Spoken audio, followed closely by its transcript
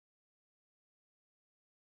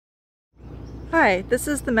Hi, this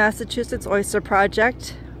is the Massachusetts Oyster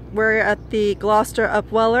Project. We're at the Gloucester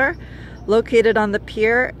Upweller, located on the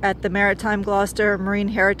pier at the Maritime Gloucester Marine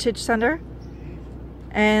Heritage Center.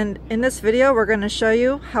 And in this video, we're going to show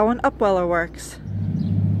you how an upweller works.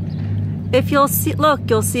 If you'll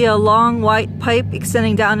see a long white pipe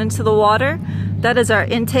extending down into the water. That is our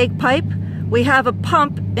intake pipe. We have a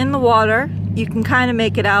pump in the water. You can kind of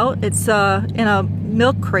make it out. It's in a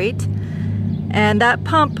milk crate. And that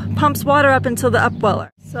pump pumps water up into the upweller.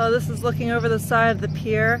 So this is looking over the side of the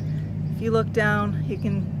pier. If you look down, you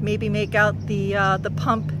can maybe make out the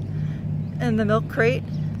pump in the milk crate.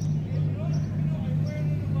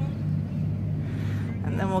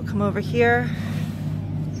 And then we'll come over here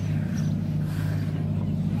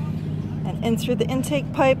and in through the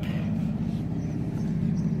intake pipe.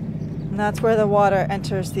 And that's where the water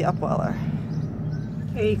enters the upweller.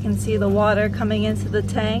 Here you can see the water coming into the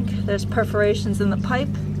tank. There's perforations in the pipe,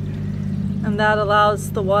 and that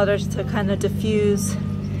allows the water to kind of diffuse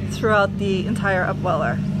throughout the entire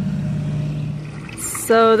upweller.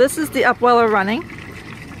 So this is the upweller running.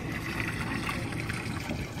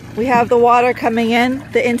 We have the water coming in,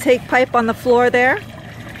 the intake pipe on the floor there,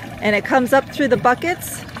 and it comes up through the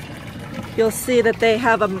buckets. You'll see that they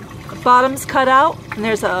have a bottoms cut out, and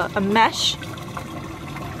there's a mesh.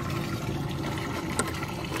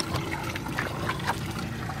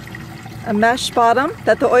 A mesh bottom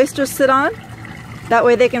that the oysters sit on. That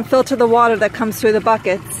way they can filter the water that comes through the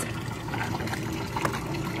buckets.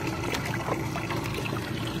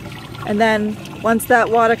 And then once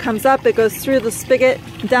that water comes up, it goes through the spigot,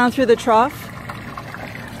 down through the trough.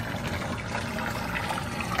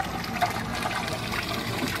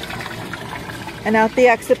 And out the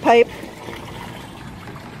exit pipe,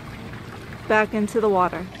 back into the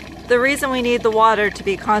water. The reason we need the water to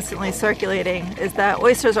be constantly circulating is that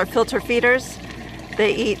oysters are filter feeders.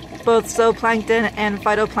 They eat both zooplankton and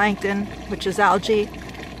phytoplankton, which is algae,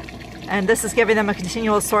 and this is giving them a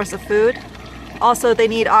continual source of food. Also, they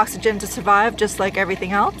need oxygen to survive, just like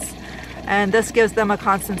everything else, and this gives them a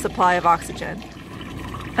constant supply of oxygen.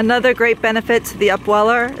 Another great benefit to the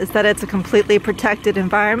upweller is that it's a completely protected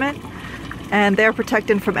environment, and they're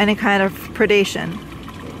protected from any kind of predation,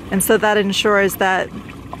 and so that ensures that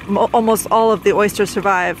almost all of the oysters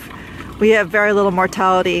survive. We have very little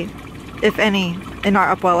mortality, if any, in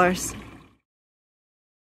our upwellers.